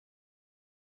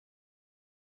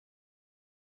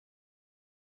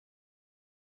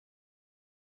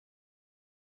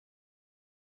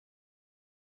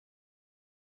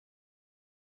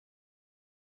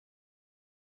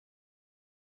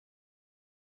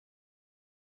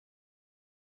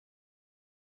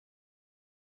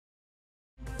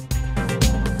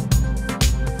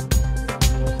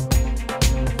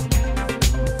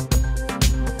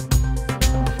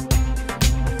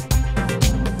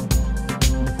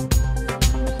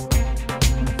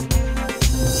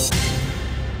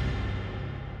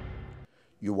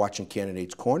watching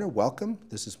Candidates Corner. Welcome.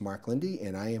 This is Mark Lindy,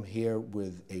 and I am here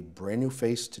with a brand new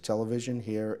face to television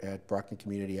here at Brockton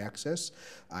Community Access.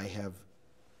 I have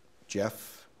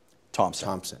Jeff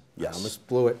Thompson. Yes. I almost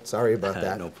blew it. Sorry about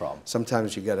that. No problem.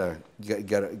 Sometimes you gotta,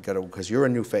 because you're a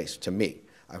new face to me.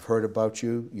 I've heard about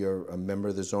you. You're a member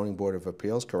of the Zoning Board of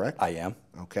Appeals, correct? I am.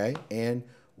 Okay. And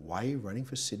why are you running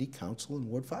for City Council in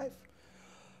Ward 5?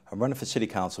 I'm running for City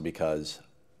Council because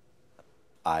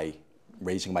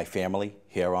raising my family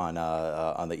here on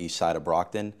the east side of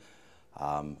Brockton.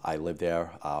 I live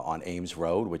there on Ames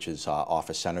Road, which is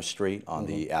off of Center Street on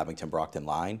the Abington-Brockton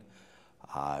line.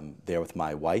 I'm there with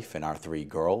my wife and our 3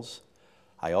 girls.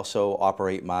 I also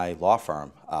operate my law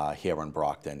firm here in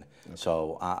Brockton. Okay.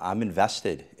 So I'm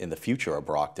invested in the future of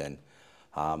Brockton.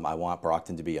 I want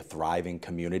Brockton to be a thriving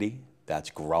community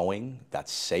that's growing,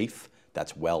 that's safe,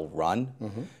 that's well run.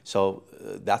 So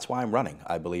that's why I'm running.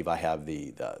 I believe I have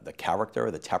the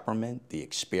character, the temperament, the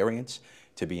experience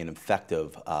to be an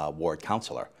effective ward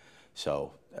councillor.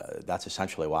 So that's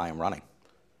essentially why I'm running.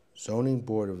 Zoning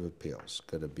Board of Appeals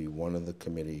going to be one of the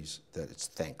committees that it's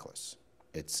thankless.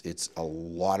 It's a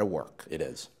lot of work. It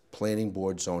is. Planning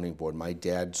Board, Zoning Board. My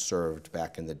dad served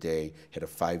back in the day, had a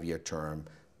 5-year term.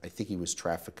 I think he was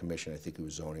Traffic Commission. I think he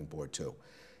was Zoning Board too.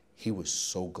 He was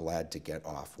so glad to get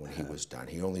off when he was done.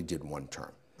 He only did 1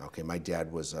 term. Okay, my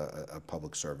dad was a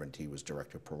public servant. He was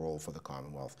director of parole for the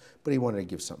Commonwealth, but he wanted to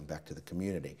give something back to the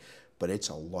community. But it's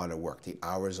a lot of work. The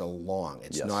hours are long.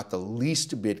 It's not the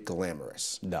least bit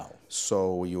glamorous. No.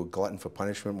 So you a glutton for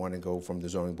punishment, want to go from the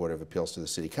Zoning Board of Appeals to the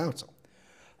City Council?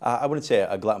 I wouldn't say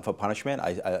a glutton for punishment.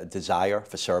 A desire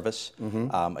for service,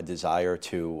 a desire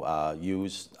to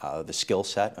use the skill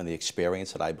set and the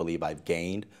experience that I believe I've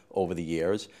gained over the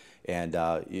years and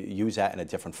use that in a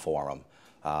different forum.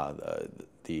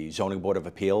 The Zoning Board of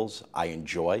Appeals, I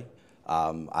enjoy.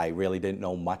 I really didn't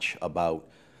know much about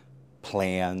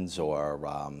plans or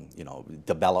you know,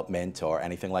 development or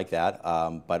anything like that.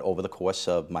 But over the course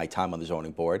of my time on the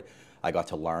Zoning Board, I got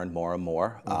to learn more and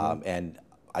more, and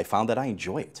I found that I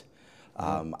enjoy it.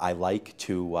 I like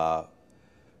to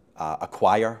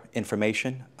acquire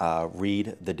information,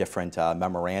 read the different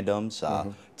memorandums,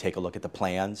 take a look at the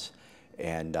plans,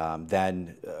 and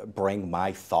then bring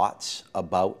my thoughts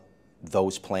about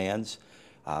those plans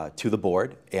to the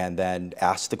board and then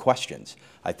ask the questions.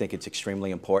 I think it's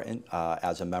extremely important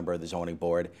as a member of the Zoning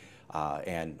Board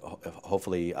and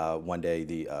hopefully one day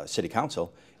the City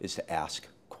Council is to ask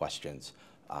questions.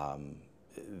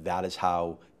 That is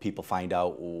how people find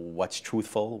out what's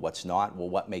truthful, what's not, well,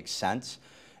 what makes sense.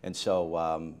 And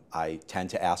so I tend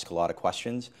to ask a lot of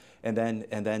questions and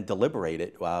then deliberate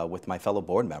it with my fellow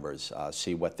board members,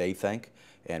 see what they think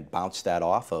and bounce that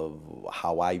off of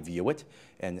how I view it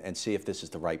and see if this is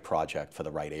the right project for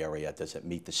the right area. Does it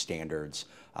meet the standards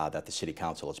that the City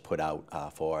Council has put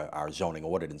out for our zoning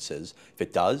ordinances? If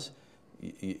it does,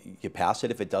 you pass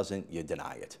it. If it doesn't, you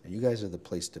deny it. And you guys are the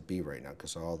place to be right now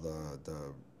because all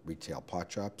the retail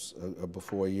pot shops are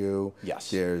before you.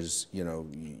 Yes. There's, you know,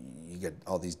 you get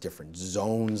all these different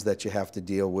zones that you have to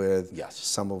deal with. Yes.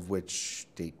 Some of which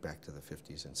date back to the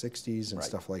 50s and 60s and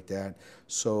stuff like that.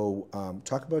 So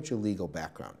talk about your legal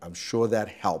background. I'm sure that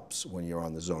helps when you're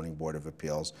on the Zoning Board of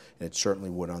Appeals, and it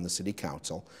certainly would on the City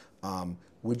Council.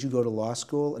 Would you go to law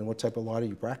school, and what type of law do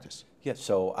you practice? Yeah,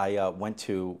 so I went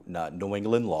to New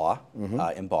England Law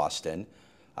in Boston.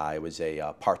 I was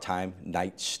a part-time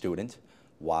night student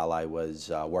while I was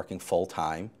working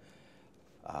full-time.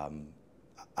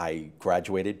 I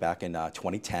graduated back in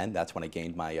 2010. That's when I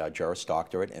gained my Juris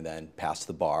Doctorate and then passed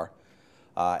the bar.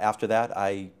 After that,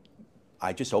 I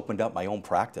just opened up my own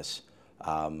practice.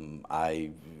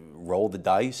 I rolled the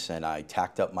dice and I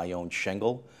tacked up my own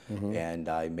shingle and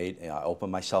I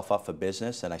opened myself up for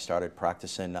business and I started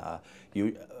practicing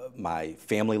my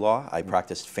family law. I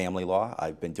practiced family law.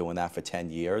 I've been doing that for 10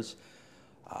 years.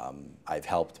 I've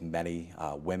helped many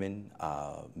women,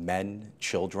 men,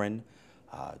 children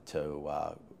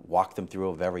to walk them through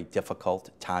a very difficult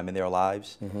time in their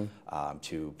lives,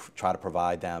 to try to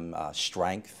provide them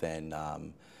strength and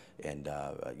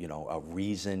you know, a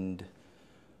reasoned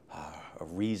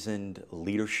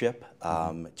leadership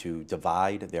to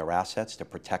divide their assets, to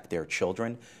protect their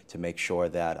children, to make sure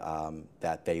that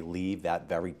that they leave that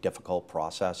very difficult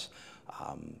process,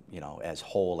 you know, as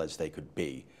whole as they could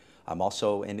be. I'm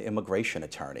also an immigration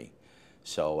attorney.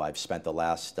 So I've spent the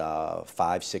last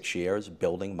 5-6 years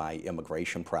building my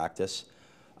immigration practice.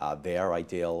 There I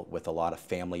deal with a lot of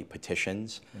family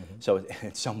petitions. So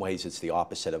in some ways it's the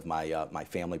opposite of my, my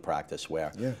family practice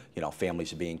where you know,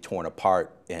 families are being torn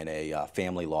apart in a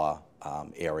family law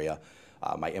area.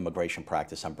 My immigration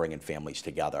practice, I'm bringing families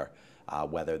together.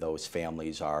 whether those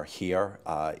families are here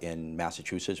in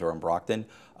Massachusetts or in Brockton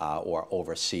or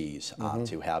overseas,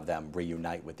 to have them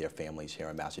reunite with their families here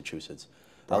in Massachusetts.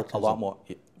 A lot more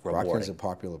rewarding. Brockton's a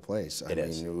popular place. It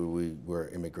is. We're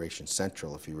immigration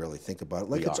central, if you really think about it.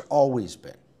 Like We it's are. always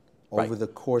been. Right. Over the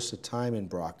course of time in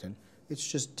Brockton, it's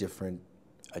just different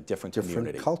Different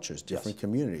community. cultures, different Yes.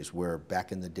 communities, where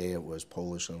back in the day it was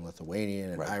Polish and Lithuanian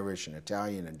and Right. Irish and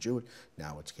Italian and Jewish.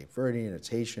 Now it's Cape Verdean, it's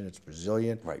Haitian, it's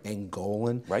Brazilian, Right.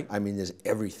 Angolan. Right. I mean, there's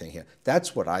everything here.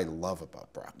 That's what I love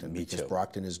about Brockton, Me because too.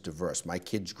 Brockton is diverse. My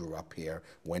kids grew up here,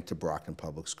 went to Brockton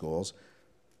Public Schools.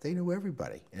 They knew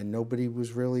everybody, and nobody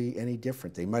was really any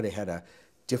different. They might have had a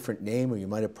different name, or you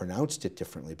might have pronounced it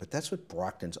differently, but that's what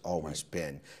Brockton's always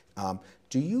been.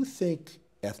 Do you think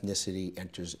ethnicity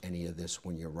enters any of this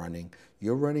when you're running?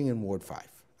 You're running in Ward 5,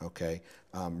 okay?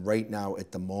 Right now,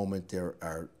 at the moment, there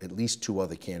are at least 2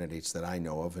 other candidates that I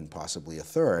know of, and possibly a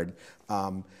third.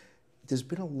 There's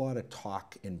been a lot of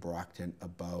talk in Brockton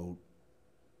about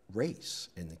race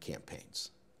in the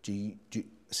campaigns.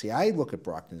 See, I look at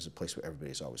Brockton as a place where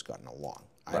everybody's always gotten along.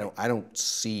 Right. I don't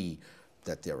see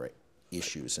that there are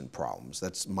issues and problems.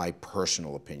 That's my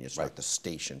personal opinion. It's not the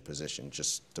station position,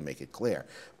 just to make it clear.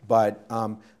 But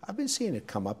I've been seeing it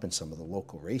come up in some of the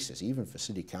local races, even for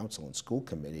city council and school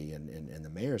committee and the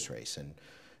mayor's race. And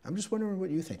I'm just wondering what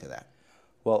you think of that.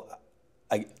 Well,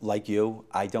 like you,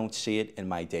 I don't see it in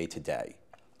my day-to-day.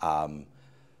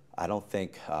 I don't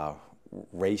think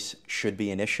race should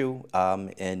be an issue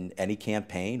in any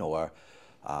campaign, or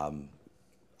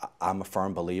I'm a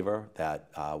firm believer that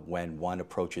when one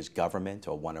approaches government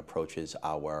or one approaches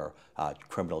our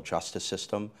criminal justice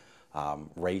system,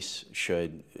 race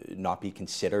should not be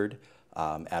considered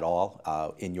at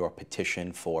all in your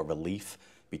petition for relief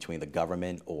between the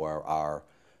government or our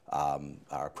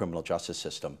criminal justice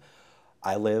system.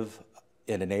 I live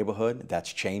in a neighborhood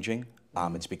that's changing.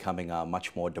 It's becoming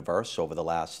much more diverse over the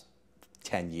last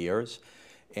 10 years.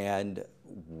 And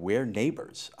we're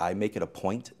neighbors. I make it a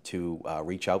point to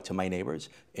reach out to my neighbors,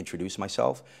 introduce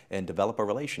myself, and develop a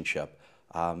relationship.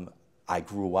 I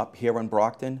grew up here in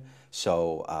Brockton,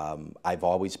 so I've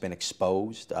always been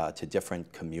exposed to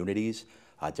different communities,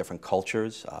 different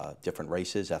cultures, different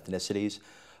races, ethnicities.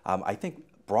 I think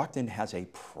Brockton has a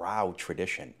proud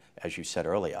tradition, as you said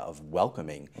earlier, of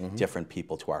welcoming different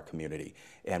people to our community.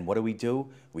 And what do?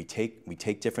 We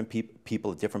take different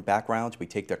people of different backgrounds, we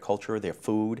take their culture, their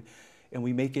food, and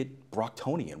we make it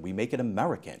Brocktonian, we make it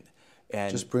American.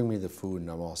 And just bring me the food and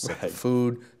I'm all set. Right. The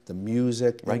food, the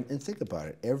music, right. And think about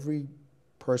it. Every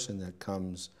person that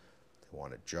comes, they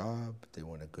want a job, they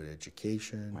want a good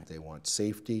education, right. They want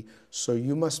safety. So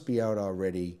you must be out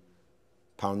already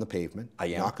pounding the pavement,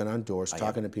 knocking on doors,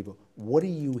 talking to people. What are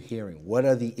you hearing? What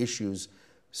are the issues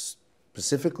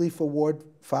specifically for Ward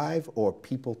 5, or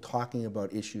people talking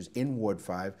about issues in Ward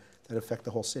 5 that affect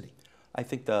the whole city? I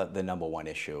think the number one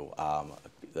issue,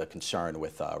 the concern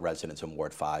with residents in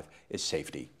Ward 5 is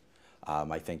safety.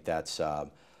 I think that's,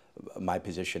 my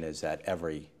position is that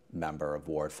every member of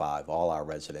Ward 5, all our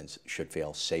residents, should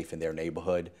feel safe in their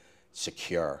neighborhood,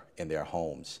 secure in their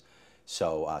homes.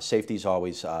 So safety is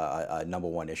always a number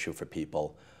one issue for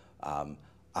people.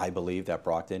 I believe that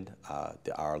Brockton,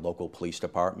 our local police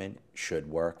department, should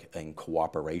work in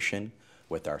cooperation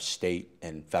with our state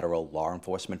and federal law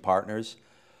enforcement partners.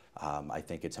 I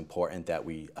think it's important that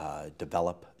we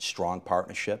develop strong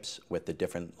partnerships with the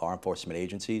different law enforcement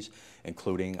agencies,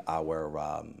 including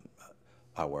our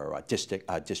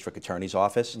district attorney's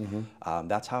office.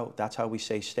 That's how we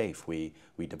stay safe. We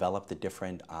develop the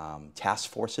different task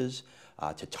forces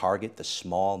to target the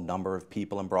small number of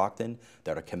people in Brockton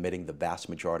that are committing the vast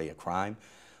majority of crime.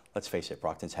 Let's face it,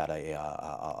 Brockton's had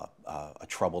a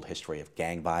troubled history of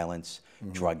gang violence,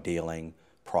 drug dealing,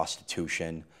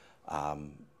 prostitution.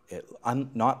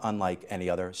 Not unlike any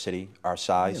other city our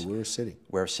size. Yeah, we're a city.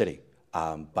 We're a city.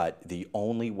 But the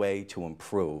only way to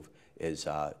improve is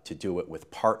to do it with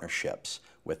partnerships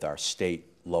with our state,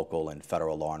 local, and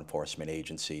federal law enforcement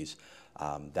agencies.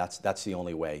 That's the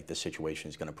only way the situation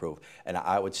is going to improve. And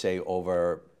I would say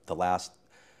over the last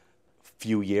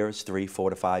few years, 3,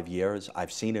 4 to 5 years,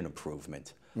 I've seen an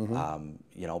improvement.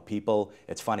 You know, people,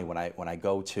 it's funny, when I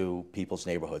go to people's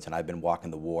neighborhoods, and I've been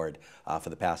walking the ward for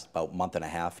the past about month and a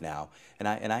half now, and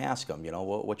I ask them, you know,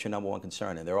 what's your number one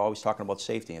concern? And they're always talking about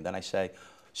safety. And then I say,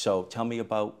 so tell me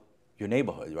about your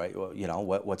neighborhood, right? Well, you know,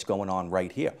 what's going on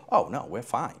right here? Oh, no, we're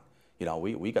fine. You know,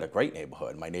 we got a great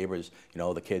neighborhood. My neighbors, you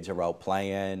know, the kids are out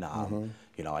playing.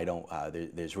 You know, I don't,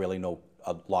 there's really no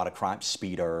a lot of crime,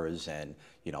 speeders and,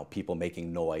 you know, people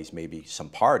making noise, maybe some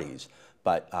parties,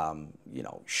 but, you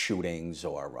know, shootings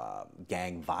or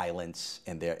gang violence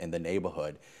in the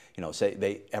neighborhood, you know,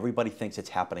 everybody thinks it's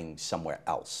happening somewhere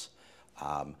else.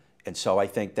 And so I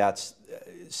think that's,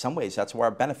 in some ways, that's where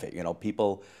our benefit, you know,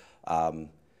 people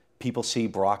see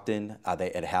Brockton,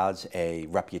 it has a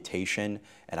reputation,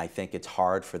 and I think it's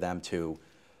hard for them to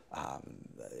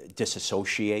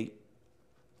disassociate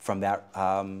from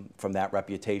that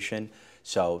reputation.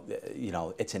 So, you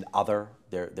know, it's in there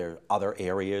are other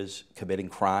areas committing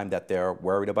crime that they're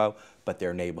worried about, but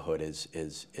their neighborhood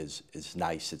is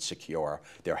nice, it's secure,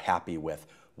 they're happy with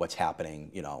what's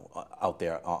happening, you know, out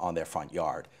there on their front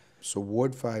yard. So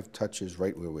Ward 5 touches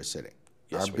right where we're sitting.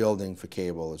 Yes, Our building for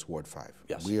cable is Ward 5.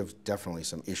 Yes. We have definitely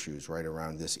some issues right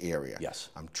around this area. Yes.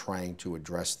 I'm trying to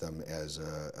address them as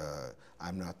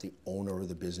I'm not the owner of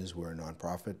the business, we're a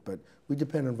nonprofit, but we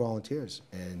depend on volunteers.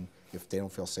 And if they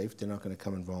don't feel safe, they're not going to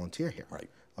come and volunteer here. Right.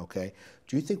 Okay.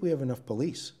 Do you think we have enough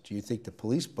police? Do you think the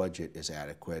police budget is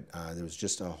adequate? There was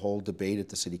just a whole debate at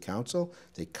the city council.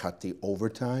 They cut the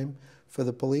overtime for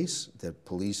the police. The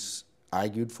police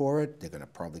argued for it. They're going to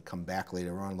probably come back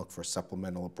later on, look for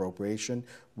supplemental appropriation.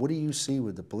 What do you see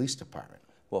with the police department?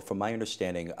 Well, from my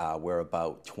understanding, we're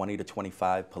about 20 to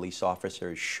 25 police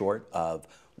officers short of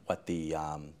what the,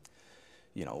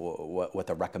 you know, what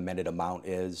the recommended amount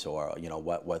is, or, you know,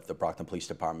 what the Brockton Police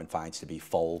Department finds to be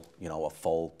full, you know, a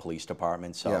full police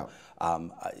department. So yeah.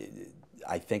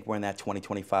 I think we're in that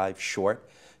 20-25 short.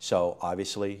 So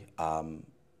obviously,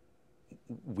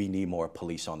 we need more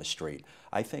police on the street.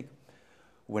 I think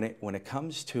when it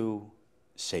comes to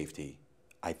safety,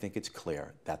 I think it's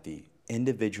clear that the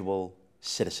individual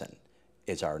citizen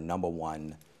is our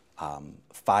 #1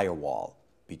 firewall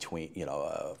between, you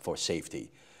know, for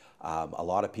safety. A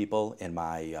lot of people in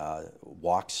my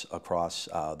walks across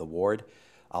the ward,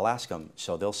 I'll ask them,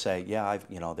 so they'll say, yeah,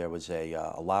 you know, there was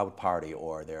a loud party,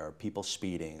 or there are people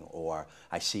speeding, or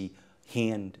I see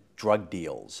hand drug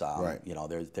deals. Right. You know,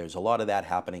 there's a lot of that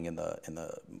happening out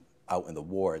in the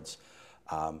wards.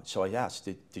 So I asked,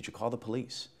 did you call the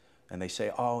police? And they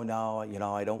say, oh no, you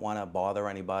know, I don't want to bother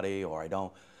anybody, or I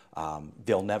don't.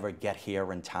 They'll never get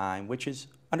here in time, which is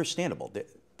understandable.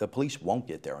 The police won't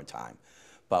get there in time.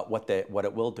 But what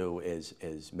it will do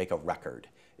is make a record.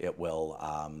 It will,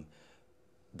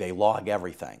 they log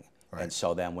everything. Right. And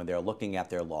so then when they're looking at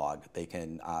their log, they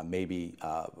can maybe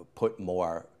put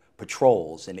more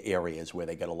patrols in areas where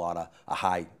they get a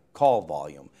high call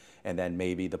volume. And then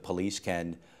maybe the police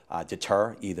can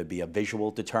deter, either be a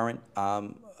visual deterrent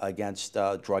against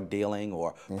drug dealing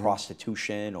or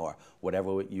prostitution or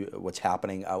what's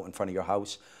happening out in front of your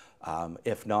house.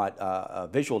 If not a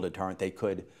visual deterrent, they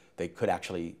could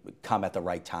actually come at the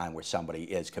right time where somebody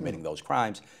is committing those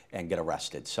crimes and get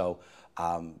arrested. So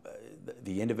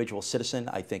the individual citizen,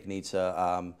 I think, needs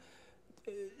to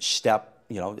step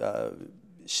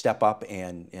up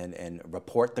and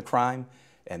report the crime,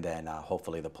 and then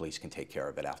hopefully the police can take care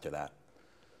of it after that.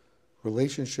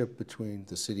 Relationship between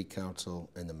the city council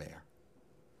and the mayor.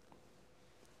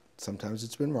 Sometimes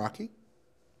it's been rocky.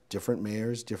 Different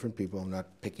mayors, different people. I'm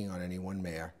not picking on any one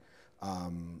mayor.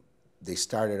 They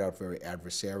started out very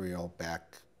adversarial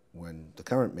back when the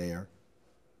current mayor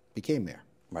became mayor.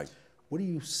 Right. What do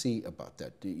you see about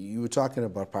that? You were talking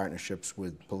about partnerships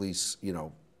with police, you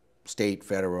know, state,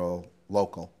 federal,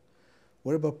 local.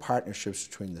 What about partnerships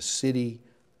between the city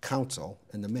council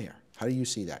and the mayor? How do you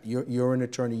see that? You're an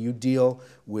attorney. You deal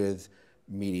with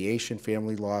mediation,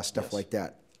 family law, stuff Yes. like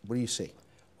that. What do you see?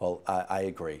 Well, I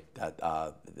agree that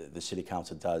the city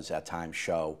council does at times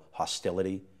show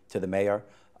hostility to the mayor,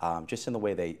 just in the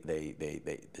way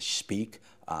they speak,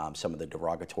 some of the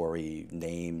derogatory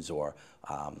names, or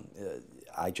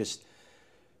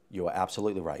you are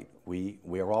absolutely right. We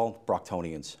are all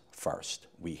Brocktonians first.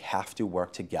 We have to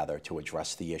work together to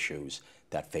address the issues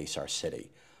that face our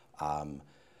city.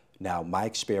 Now, my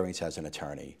experience as an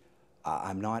attorney,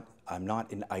 I'm not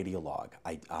an ideologue.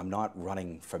 I'm not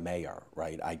running for mayor,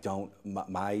 right?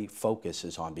 My focus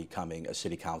is on becoming a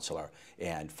city councilor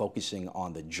and focusing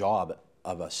on the job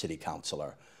of a city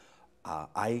councilor.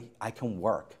 I can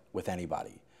work with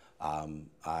anybody.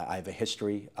 I have a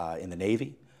history in the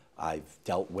Navy. I've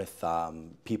dealt with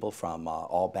people from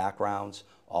all backgrounds,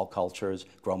 all cultures.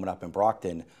 Growing up in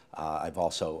Brockton, I've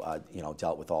also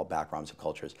dealt with all backgrounds and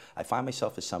cultures. I find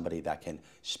myself as somebody that can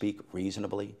speak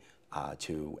reasonably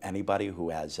to anybody who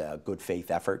has a good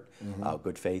faith effort,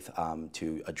 good faith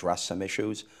to address some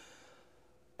issues.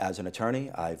 As an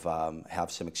attorney, I've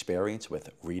have some experience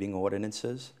with reading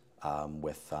ordinances,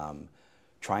 with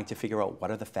trying to figure out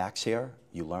what are the facts here.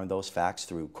 You learn those facts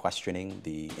through questioning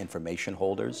the information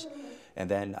holders, and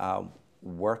then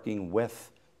working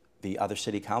with the other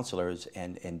city councilors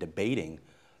and debating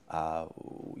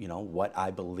you know, what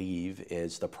I believe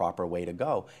is the proper way to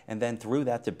go. And then through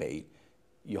that debate,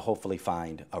 you hopefully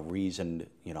find a reasoned,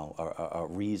 you know, a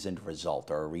reasoned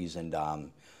result or a reasoned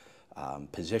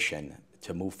position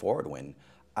to move forward with.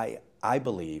 I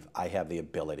believe I have the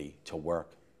ability to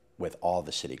work with all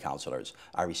the city councilors.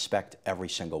 I respect every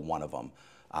single one of them.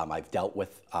 I've dealt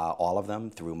with all of them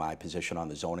through my position on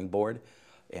the zoning board.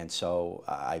 And so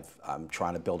I'm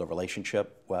trying to build a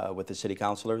relationship with the city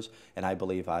councilors, and I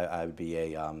believe I would be a,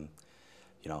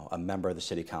 you know, a member of the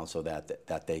city council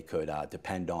that they could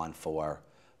depend on for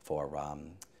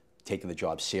taking the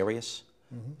job serious,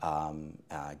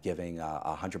 giving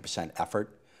 100%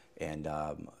 effort, and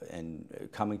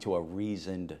coming to a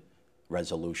reasoned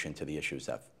resolution to the issues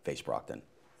that face Brockton.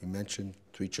 You mentioned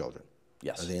 3 children.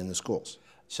 Yes. Are they in the schools?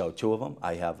 So 2 of them.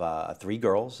 I have 3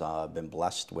 girls. I've been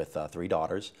blessed with 3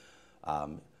 daughters.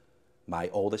 My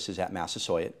oldest is at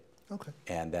Massasoit. Okay.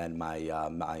 And then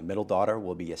my middle daughter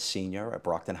will be a senior at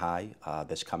Brockton High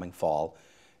this coming fall.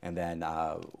 And then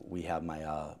we have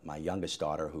my youngest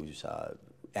daughter who's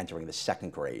entering the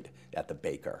 2nd grade at the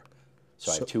Baker.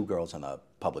 So I have 2 girls in the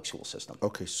public school system.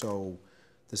 Okay, so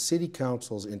the city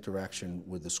council's interaction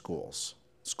with the schools.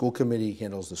 School committee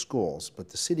handles the schools, but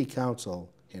the city council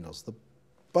handles the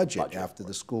budget after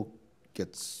the school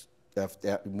gets,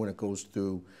 when it goes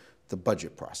through the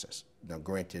budget process. Now,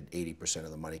 granted, 80%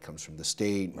 of the money comes from the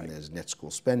state, and there's net school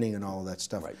spending and all of that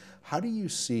stuff. Right. How do you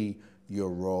see your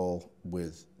role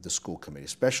with the school committee,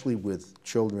 especially with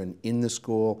children in the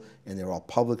school, and they're all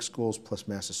public schools, plus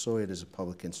Massasoit is a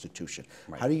public institution?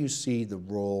 How do you see the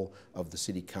role of the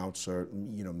city councilor,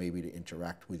 you know, maybe to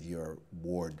interact with your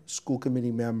ward school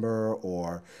committee member,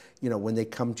 or, you know, when they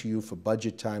come to you for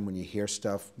budget time, when you hear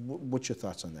stuff, what's your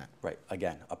thoughts on that? Right,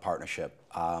 again, a partnership.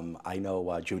 I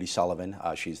know Judy Sullivan,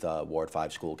 she's the Ward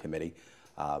 5 school committee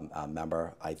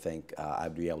member. I think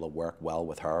I'd be able to work well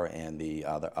with her and the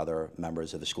other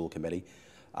members of the school committee.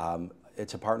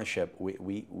 It's a partnership.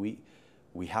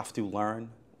 We have to learn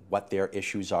what their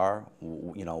issues are.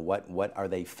 You know, what are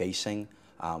they facing?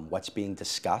 What's being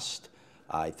discussed?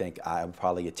 I think I would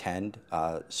probably attend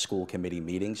school committee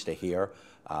meetings to hear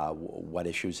what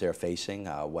issues they're facing,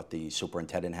 what the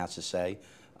superintendent has to say,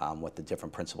 what the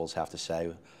different principals have to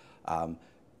say.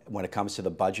 When it comes to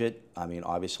the budget, I mean,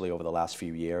 obviously over the last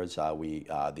few years,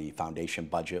 the foundation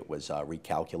budget was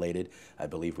recalculated. I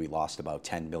believe we lost about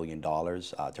 $10 million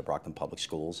to Brockton Public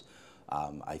Schools.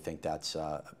 I think that's,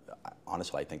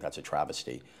 honestly, I think that's a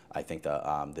travesty. I think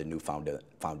the new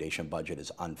foundation budget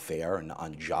is unfair and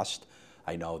unjust.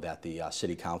 I know that the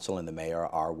city council and the mayor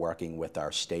are working with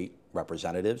our state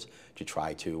representatives to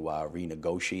try to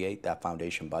renegotiate that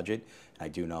foundation budget. And I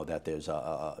do know that there's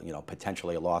you know,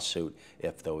 potentially a lawsuit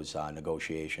if those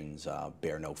negotiations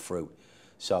bear no fruit.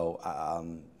 So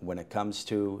when it comes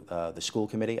to the school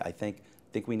committee, I think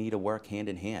we need to work hand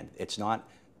in hand. It's not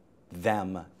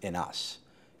them and us.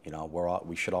 You know,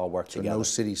 we should all work together. So no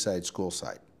city side, school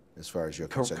side, as far as you're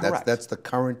concerned. Correct. That's the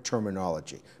current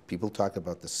terminology. People talk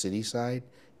about the city side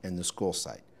and the school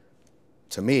side.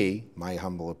 To me, my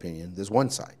humble opinion, there's one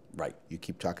side. Right. You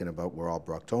keep talking about we're all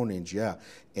Brocktonians, yeah,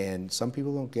 and some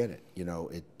people don't get it. You know,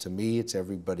 to me, it's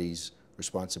everybody's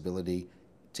responsibility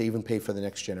to even pay for the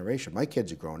next generation. My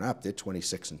kids are growing up; they're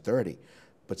 26 and 30,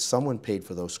 but someone paid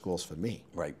for those schools for me.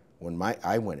 Right. When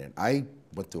I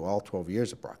went through all 12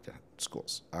 years of Brockton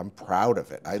schools. I'm proud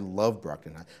of it. I love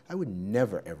Brockton High. I would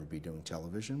never ever be doing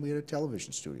television. We had a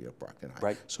television studio at Brockton High.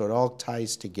 Right. So it all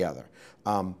ties together.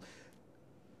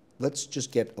 Let's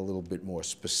just get a little bit more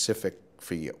specific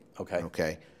for you. Okay.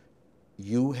 Okay.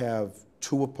 You have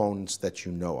 2 opponents that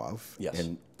you know of. Yes.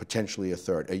 And potentially a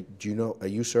third. Do you know? Are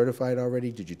you certified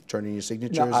already? Did you turn in your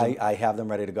signatures? No, I have them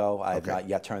ready to go. I have not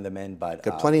yet turned them in, but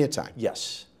got plenty of time.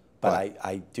 Yes. But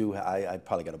I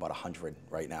probably got about 100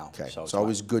 right now. Okay. So it's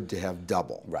always good to have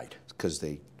double. Right. Because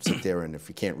they sit there, and if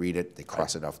you can't read it, they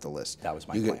cross it off the list. That was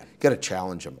my plan. Got to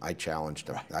challenge them. I challenged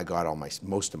them. Right. I got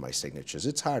most of my signatures.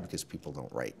 It's hard because people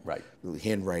don't write. Right.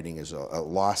 Handwriting is a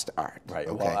lost art. Right.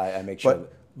 Okay? Well, I make sure.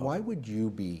 But why would you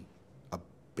be a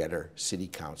better city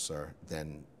councilor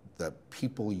than the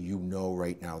people you know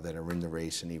right now that are in the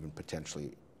race, and even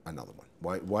potentially another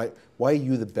one? Why are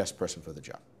you the best person for the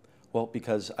job? Well,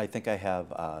 because I think I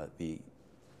have the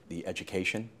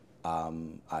education.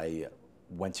 I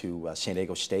went to San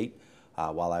Diego State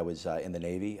while I was in the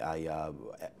Navy.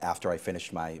 After I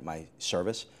finished my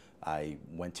service, I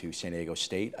went to San Diego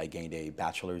State. I gained a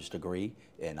bachelor's degree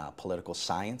in political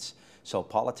science. So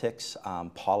politics,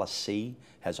 policy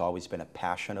has always been a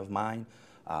passion of mine.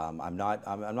 I'm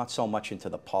not so much into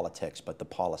the politics, but the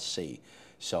policy.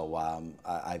 So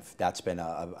that's been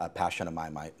a passion of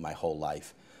mine my whole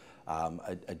life.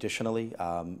 Additionally,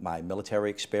 my military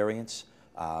experience,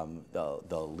 the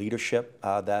leadership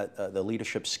the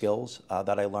leadership skills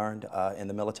that I learned in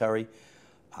the military,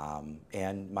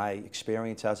 and my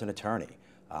experience as an attorney,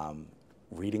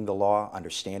 reading the law,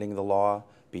 understanding the law,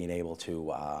 being able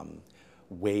to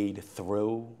wade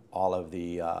through all of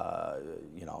the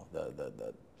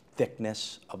the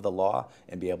thickness of the law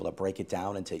and be able to break it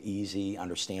down into easy,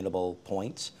 understandable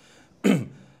points.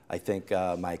 I think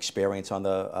my experience on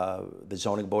the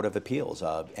Zoning Board of Appeals,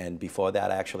 and before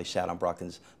that I actually sat on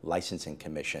Brockton's Licensing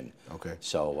Commission. Okay.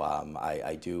 So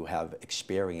I do have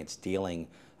experience dealing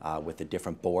with the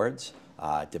different boards,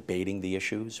 debating the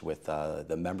issues with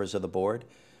the members of the board,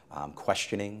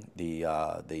 questioning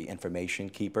the information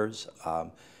keepers,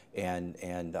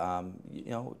 and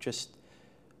just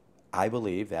I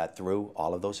believe that through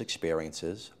all of those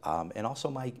experiences, and also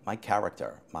my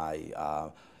character,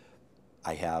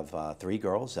 I have 3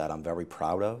 girls that I'm very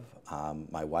proud of,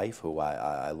 my wife, who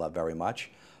I love very much.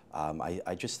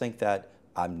 I just think that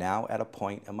I'm now at a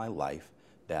point in my life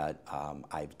that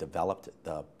I've developed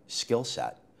the skill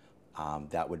set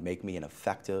that would make me an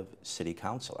effective city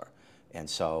councilor. And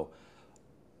so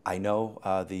I know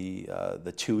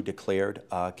the 2 declared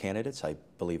candidates. I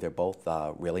believe they're both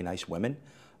really nice women,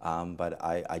 but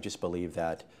I just believe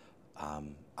that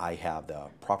I have the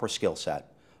proper skill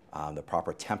set, the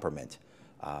proper temperament,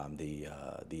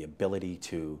 the ability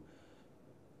to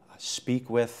speak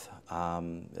with,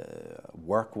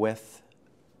 work with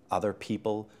other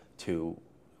people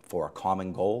for a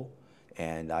common goal,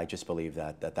 and I just believe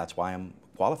that that's why I'm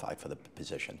qualified for the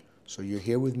position. So you're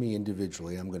here with me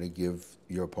individually. I'm going to give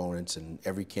your opponents and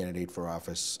every candidate for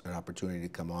office an opportunity to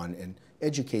come on and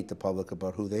educate the public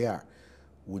about who they are.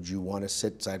 Would you want to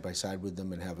sit side by side with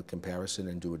them and have a comparison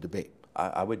and do a debate?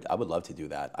 I would love to do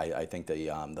that. I think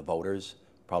the voters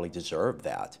probably deserve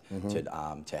that,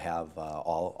 to have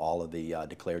all of the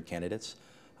declared candidates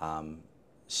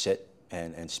sit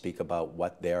and speak about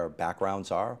what their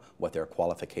backgrounds are, what their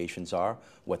qualifications are,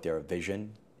 what their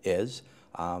vision is,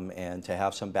 and to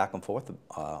have some back and forth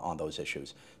on those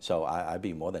issues. So I'd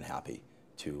be more than happy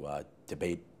to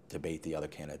debate the other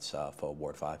candidates for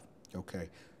Ward 5. Okay.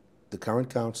 The current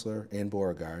councillor, Ann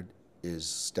Beauregard, is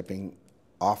stepping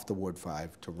off the Ward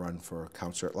 5 to run for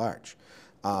councillor at large.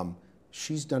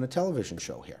 She's done a television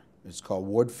show here. It's called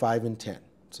Ward 5 in 10.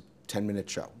 It's a 10-minute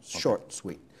show. It's short and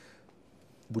sweet.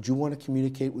 Would you want to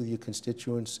communicate with your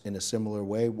constituents in a similar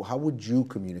way? How would you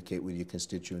communicate with your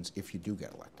constituents if you do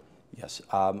get elected? Yes,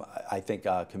 I think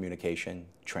communication,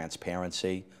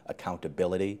 transparency,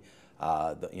 accountability,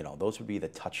 those would be the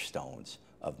touchstones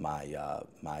of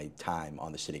my time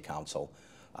on the City Council.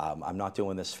 I'm not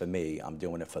doing this for me. I'm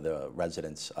doing it for the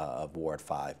residents of Ward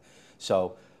 5.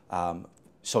 So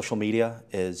social media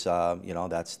is,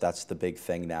 that's the big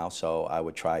thing now. So I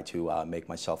would try to make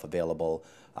myself available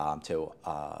to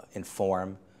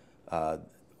inform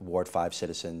Ward 5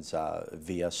 citizens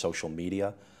via social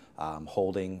media. I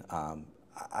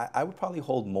would probably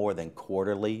hold more than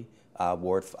quarterly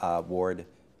ward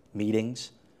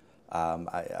meetings.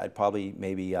 I'd probably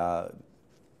maybe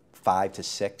 5 to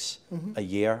 6 a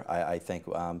year. I think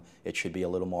it should be a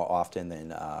little more often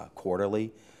than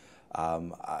quarterly.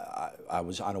 I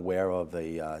was unaware of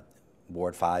the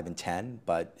Ward 5 and 10,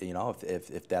 but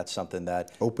if that's something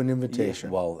that open invitation.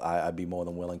 Yeah, well, I'd be more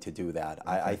than willing to do that.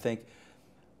 Okay. I think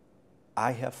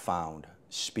I have found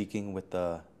speaking with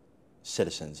the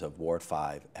citizens of Ward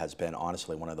 5 has been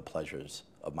honestly one of the pleasures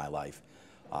of my life.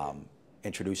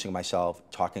 Introducing myself,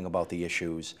 talking about the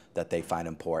issues that they find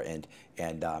important,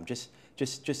 and just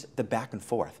the back and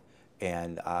forth.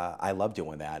 And I love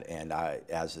doing that. And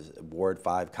as a Ward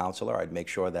 5 councilor, I'd make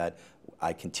sure that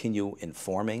I continue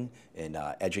informing and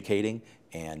educating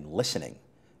and listening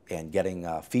and getting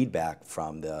feedback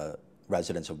from the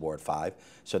residents of Ward 5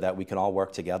 so that we can all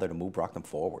work together to move Brockton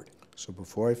forward. So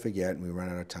before I forget, and we run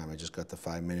out of time, I just got the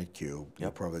 5-minute cue. Yep. You're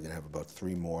probably going to have about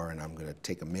 3 more, and I'm going to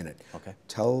take a minute. Okay.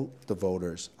 Tell the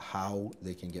voters how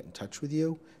they can get in touch with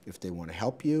you, if they want to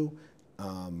help you,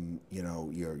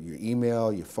 your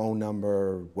email, your phone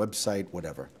number, website,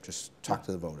 whatever. Just talk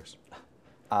to the voters.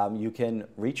 You can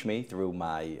reach me through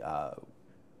my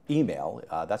email.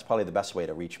 That's probably the best way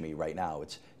to reach me right now.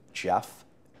 It's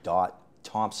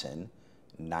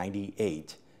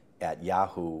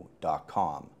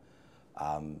jeff.thompson98@yahoo.com.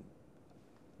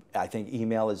 I think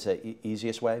email is the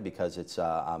easiest way because it's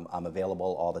I'm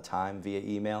available all the time via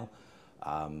email.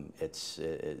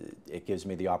 It gives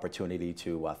me the opportunity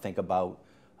to think about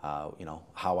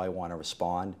how I want to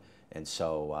respond, and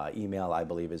so email, I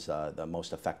believe, is the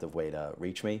most effective way to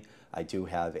reach me. I do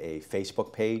have a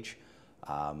Facebook page.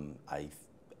 I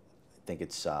think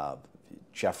it's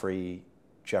Jeffrey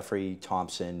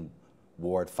Thompson,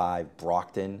 Ward 5,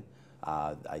 Brockton.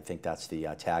 I think that's the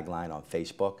tagline on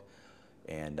Facebook.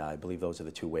 And I believe those are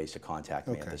the two ways to contact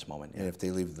me at this moment. And if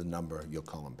they leave the number, you'll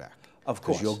call them back. Of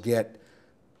course. Because you'll get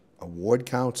a ward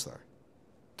counselor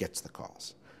gets the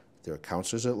calls. There are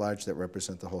counselors at large that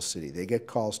represent the whole city. They get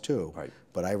calls too. Right.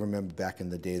 But I remember back in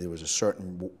the day there was a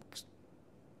certain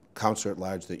counselor at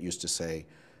large that used to say,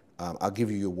 I'll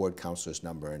give you your ward counselor's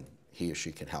number and he or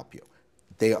she can help you.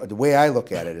 The way I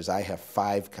look at it is I have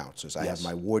 5 counselors. I have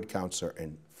my ward counselor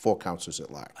and 4 counselors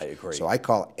at large. I agree. So I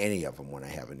call any of them when I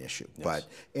have an issue. Yes.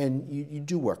 And you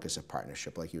do work as a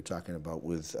partnership, like you were talking about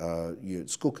with your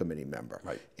school committee member.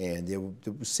 Right. And there were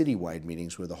citywide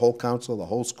meetings where the whole council, the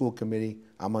whole school committee,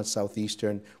 I'm on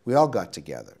Southeastern, we all got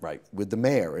together. Right. With the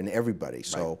mayor and everybody.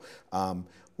 So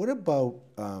what about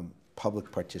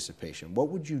public participation? What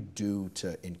would you do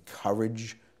to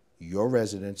encourage your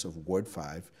residents of Ward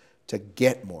 5 to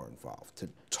get more involved, to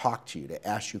talk to you, to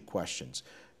ask you questions?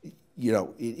 You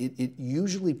know, it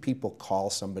usually people call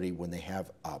somebody when they have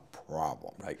a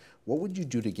problem. Right. What would you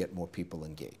do to get more people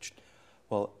engaged?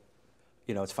 Well,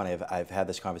 you know, it's funny. I've had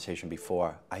this conversation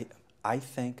before. I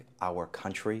think our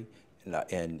country,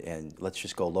 and let's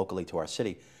just go locally to our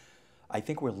city, I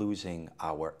think we're losing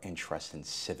our interest in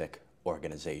civic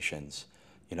organizations.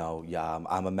 You know,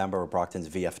 I'm a member of Brockton's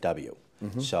VFW.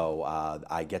 So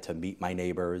I get to meet my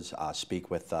neighbors,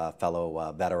 speak with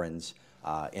fellow veterans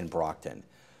in Brockton.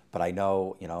 But I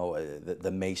know, you know,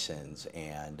 the Masons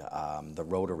and the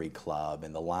Rotary Club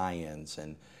and the Lions,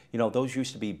 and, you know, those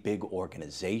used to be big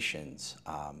organizations,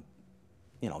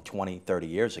 you know, 20, 30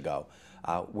 years ago.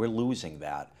 We're losing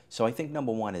that. So I think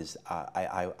number one is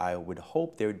I would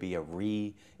hope there would be a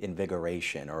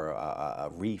reinvigoration or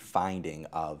a refinding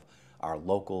of our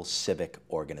local civic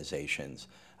organizations.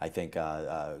 I think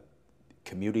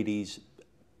communities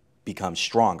become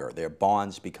stronger. Their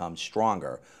bonds become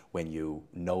stronger when you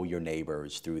know your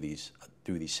neighbors through these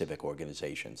civic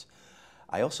organizations.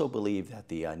 I also believe that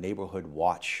the neighborhood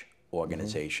watch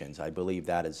organizations, I believe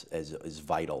that is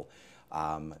vital.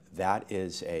 That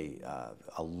is a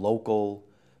local,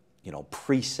 you know,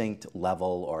 precinct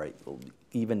level or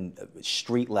even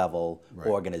street level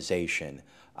organization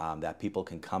that people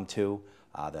can come to,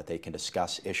 that they can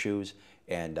discuss issues.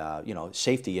 And, you know,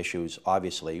 safety issues,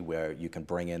 obviously, where you can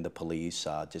bring in the police,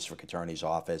 district attorney's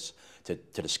office to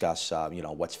discuss, you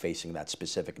know, what's facing that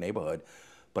specific neighborhood.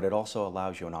 But it also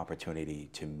allows you an opportunity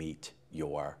to meet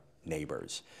your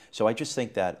neighbors. So I just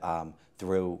think that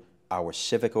through our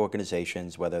civic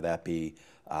organizations, whether that be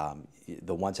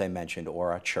the ones I mentioned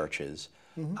or our churches,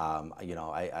 you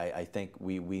know, I think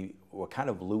we're kind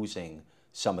of losing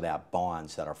some of that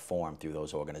bonds that are formed through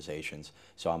those organizations.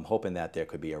 So I'm hoping that there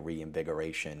could be a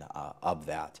reinvigoration of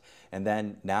that. And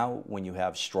then now when you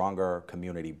have stronger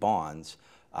community bonds,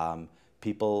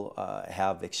 people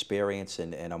have experience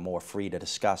and are more free to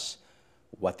discuss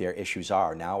what their issues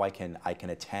are. Now I can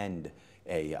attend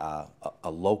a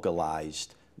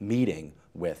localized meeting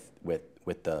with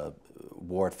the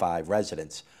Ward 5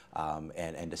 residents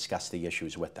and discuss the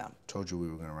issues with them. Told you we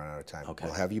were going to run out of time. Okay.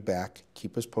 We'll have you back.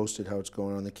 Keep us posted how it's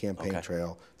going on the campaign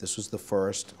trail. This was the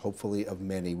first, hopefully, of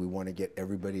many. We want to get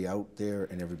everybody out there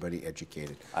and everybody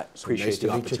educated. I appreciate nice the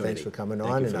to meet you. opportunity. Thanks for coming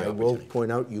Thank on. you for And the I will opportunity.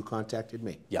 point out you contacted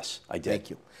me. Yes, I did. Thank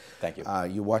you. Thank you.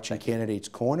 You're watching Candidates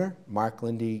Corner. Mark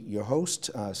Lindy, your host.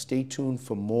 Stay tuned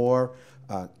for more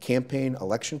campaign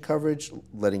election coverage,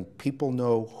 letting people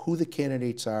know who the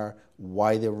candidates are,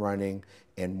 why they're running,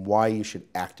 and why you should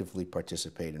actively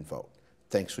participate and vote.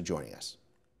 Thanks for joining us.